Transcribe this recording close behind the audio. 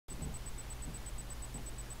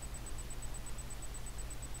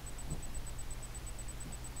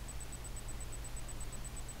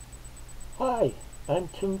Hi, I'm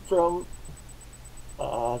Tim from,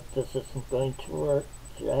 this isn't going to work.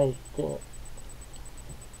 I can't.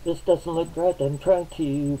 This doesn't look right. I'm trying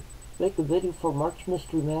to make a video for March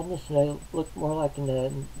Mystery Madness and I look more like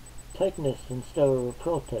an antagonist instead of a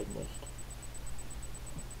protagonist.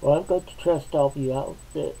 Well, I'm going to trust all of you out,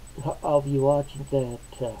 all of you watching that,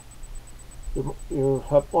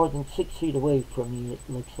 you're more than 6 feet away from me, it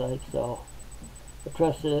looks like, so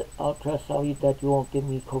I'll trust all of you that you won't give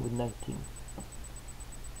me COVID-19.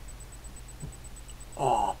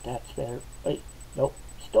 Ah, that's better. Wait, nope,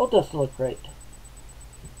 still doesn't look right.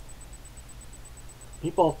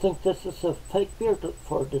 People think this is a fake beard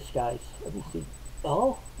for disguise. Let me see.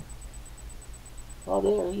 Oh? Oh,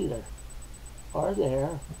 there either. Or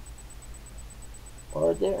there.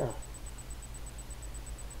 Or there.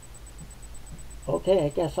 Okay, I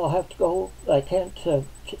guess I'll have to go. I can't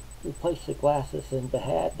replace the glasses and the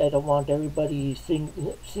hat. I don't want everybody seeing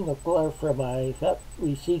a glare from my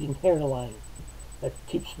receding hairline that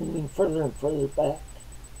keeps moving further and further back.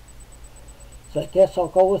 So I guess I'll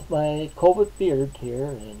go with my COVID beard here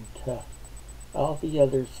and all the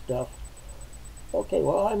other stuff. Okay,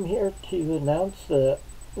 well, I'm here to announce, to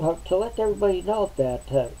let everybody know that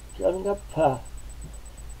coming up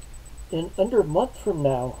in under a month from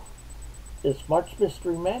now is March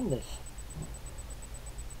Mystery Madness.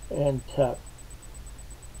 And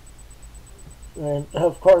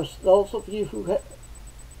of course, those of you who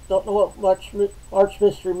don't know what March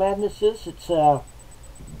Mystery Madness is, it's a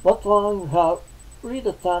month-long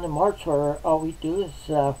readathon in March where all we do is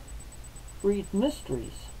read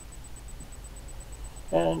mysteries.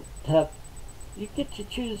 And you get to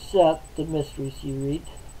choose the mysteries you read.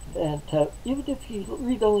 And even if you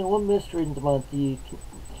read only one mystery in the month, you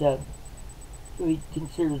can we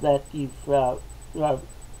consider that you've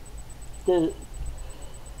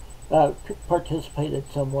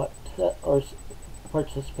participated somewhat, or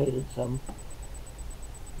participated some.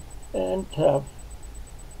 And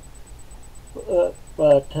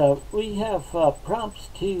but we have prompts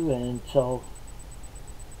too, and so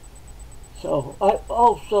I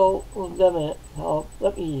also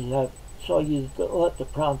let me show you what the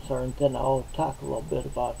prompts are, and then I'll talk a little bit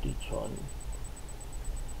about each one.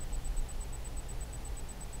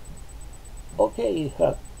 Okay,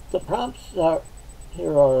 the prompts are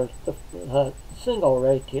here are the single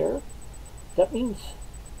right here. That means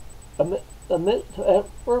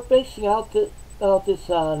we're basing out this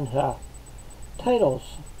on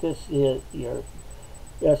titles this year.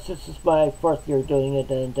 Yes, this is my 4th year doing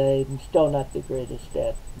it, and I'm still not the greatest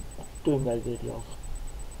at doing my videos.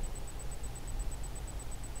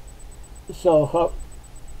 So,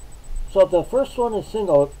 so the first one is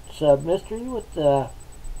single. It's a mystery with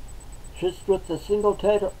just with the single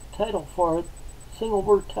title for it, single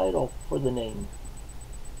word title for the name.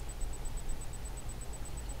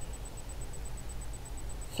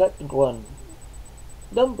 Second one,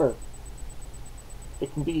 number.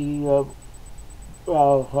 It can be a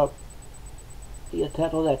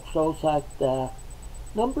title that shows like the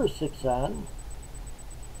number 6 on,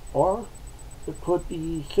 or it could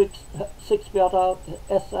be 6 spelled out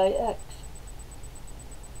S-I-X.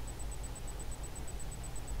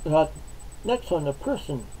 Next one, a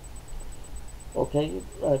person. Okay,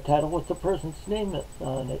 a title with the person's name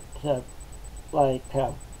on it, like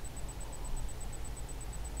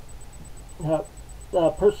the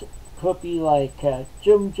person could be like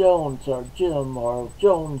Jim Jones or Jim or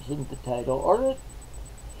Jones in the title,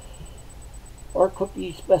 or it could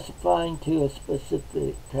be specifying to a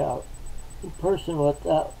specific person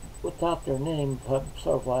without their name.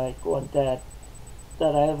 Sort of like one that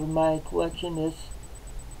I have in my collection is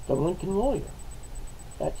the Lincoln Lawyer.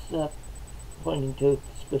 That's pointing to a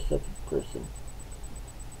specific person.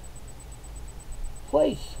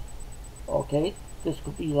 Place. Okay, this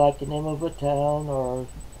could be like the name of a town or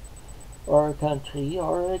a country,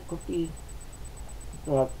 or it could be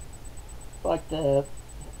like the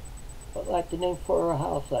name for a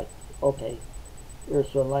house. Like, okay,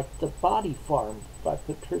 here's one like the Body Farm by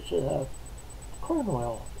Patricia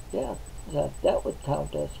Cornwell. Yeah, that would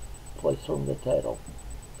count as place from the title.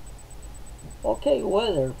 Okay,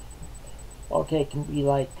 weather. Okay, it can be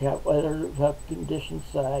like weather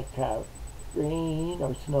conditions like rain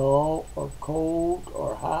or snow or cold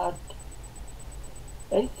or hot.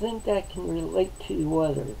 Anything that can relate to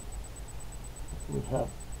weather we have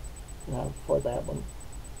for that one.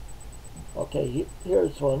 Okay,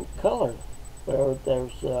 here's one, color, where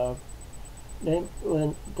there's name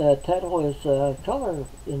when the title is color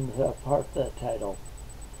in the part of the title,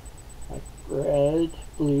 like red,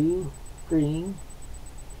 blue, green,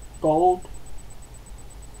 gold.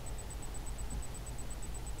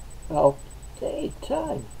 say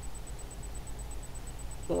time.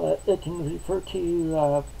 It can refer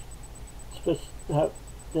to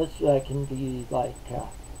this can be like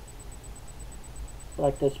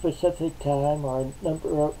a specific time or a number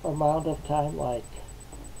or amount of time. Like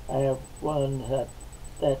I have one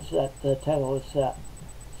that's the title is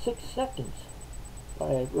 6 seconds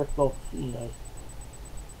by Rick Volfino.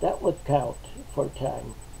 That would count for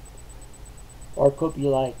time. Or it could be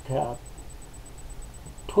like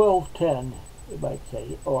 12:10, you might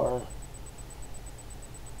say, or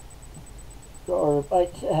it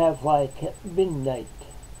might have like midnight,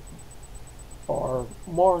 or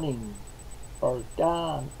morning, or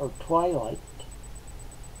dawn, or twilight.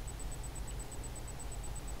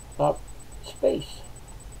 Space.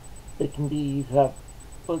 It can be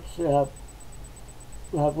books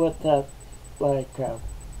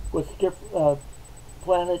with different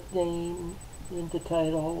planet name in the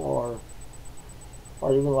title,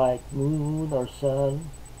 or even like moon or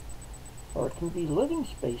sun, or it can be living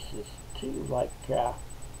spaces too, like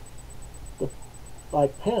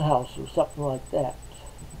penthouse or something like that,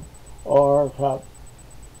 or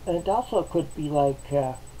and it also could be like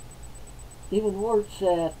even words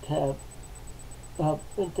that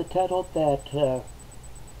in the title that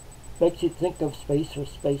makes you think of space or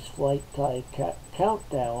space flight, like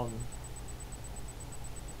countdown,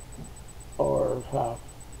 or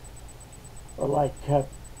like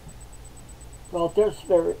well, there's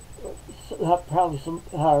probably some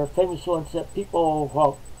famous ones that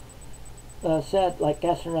people said, like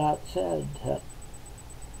astronaut said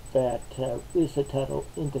that is the title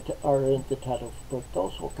in the title, but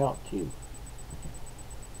those will count too.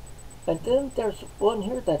 And then there's one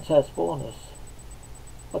here that says bonus.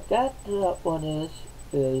 What that one is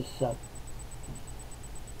it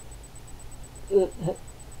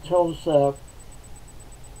shows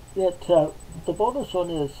the bonus one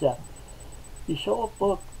is you show a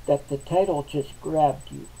book that the title just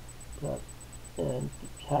grabbed you, and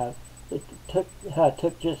it took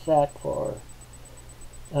just that for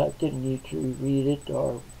getting you to read it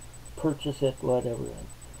or purchase it, whatever.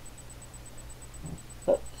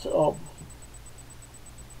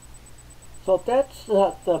 So that's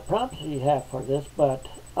the prompts you have for this, but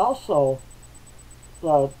also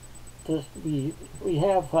we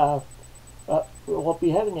have we'll be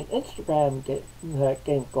having an Instagram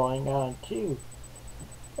game going on too.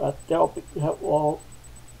 There'll be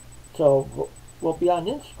so we'll be on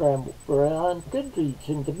Instagram. We're on Goodreads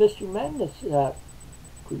in the Mystery Madness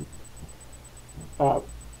group.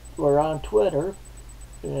 We're on Twitter,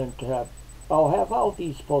 and I'll have all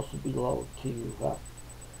these posted below too.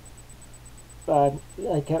 I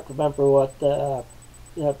can't remember what I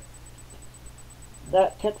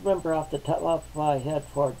can't remember off the top of my head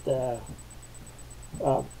for the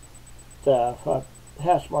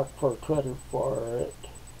hash mark for Twitter for it,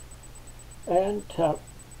 and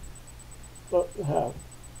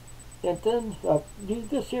then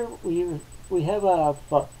this year we have a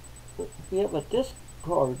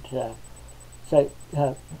Discord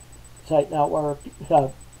site now where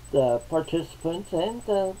the participants and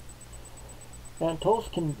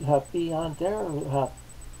toast can be on there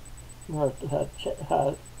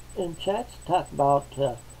in chats, talk about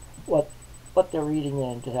what they're reading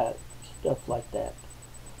and stuff like that.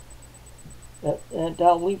 And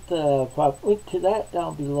I'll leave the link to that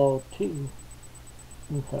down below too.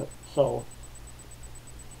 So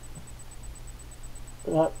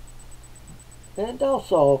and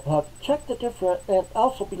also check the different, and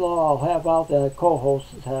also below I'll have all the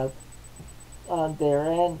co-hosts have on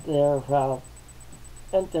there, and their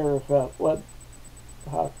web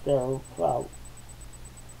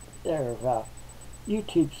their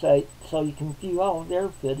YouTube site, so you can view all of their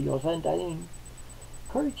videos. And I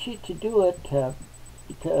encourage you to do it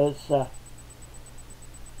because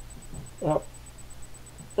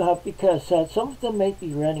some of them may be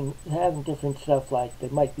having different stuff, like they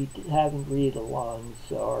might be having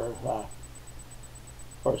read-alongs or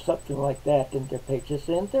something like that in their pages.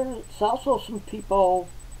 And there's also some people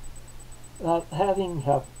having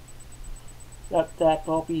that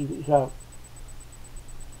will be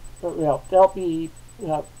there'll be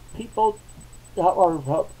people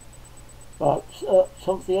or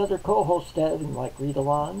some of the other co-hosts having like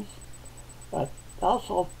read-alongs.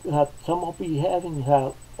 Also, some will be having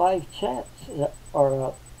live chats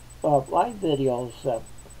or live videos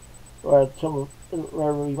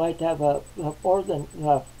where we might have more than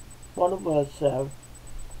one of us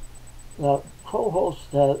co-hosts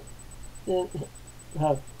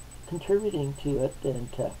contributing to it. And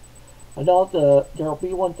I know there'll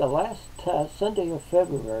be one the last Sunday of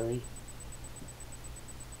February.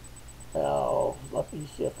 Oh, let me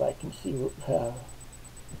see if I can see.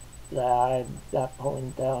 I'm not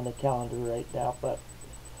pulling down the calendar right now, but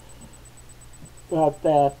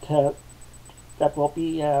that will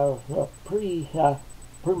be pretty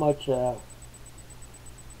much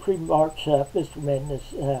pre-March Mr.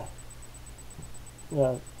 Madness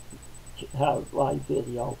live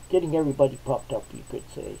video, getting everybody pumped up, you could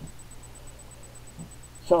say.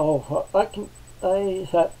 So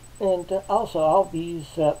and also all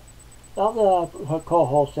these all the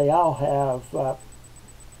co-hosts I'll have.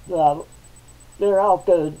 They're all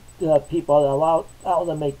good people that allow them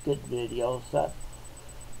to make good videos.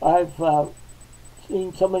 I've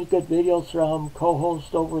seen so many good videos from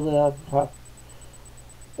co-hosts over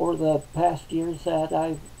the past years that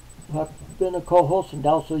I've been a co-host, and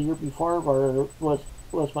also the year before where was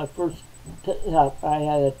my first. I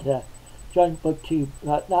had joined BookTube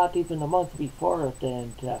not even a month before it,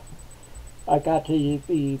 and I got to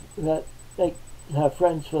be make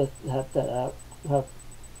friends with the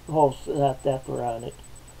hosts that were on it,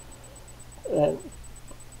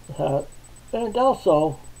 and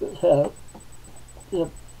also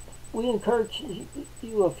we encourage you,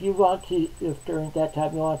 if you want to, if during that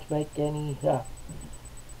time you want to make any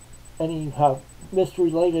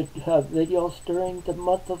mystery-related videos during the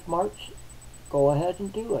month of March, go ahead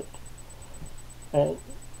and do it.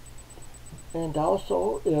 And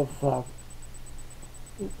also, if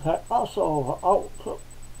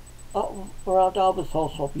around August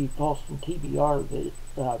also be posting TBR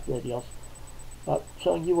videos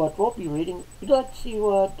showing you what we'll be reading. Let's see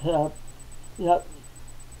what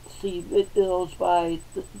see videos by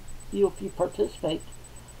you if you participate,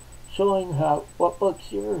 showing what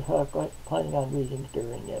books you're planning on reading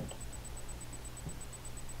during it.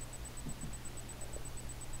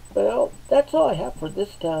 Well, that's all I have for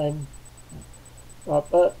this time.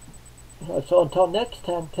 So until next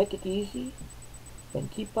time, take it easy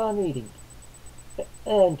and keep on reading.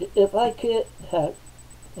 And if I could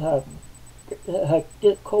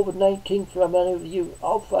get COVID-19 from any of you,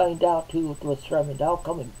 I'll find out who it was from and I'll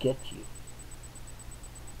come and get you.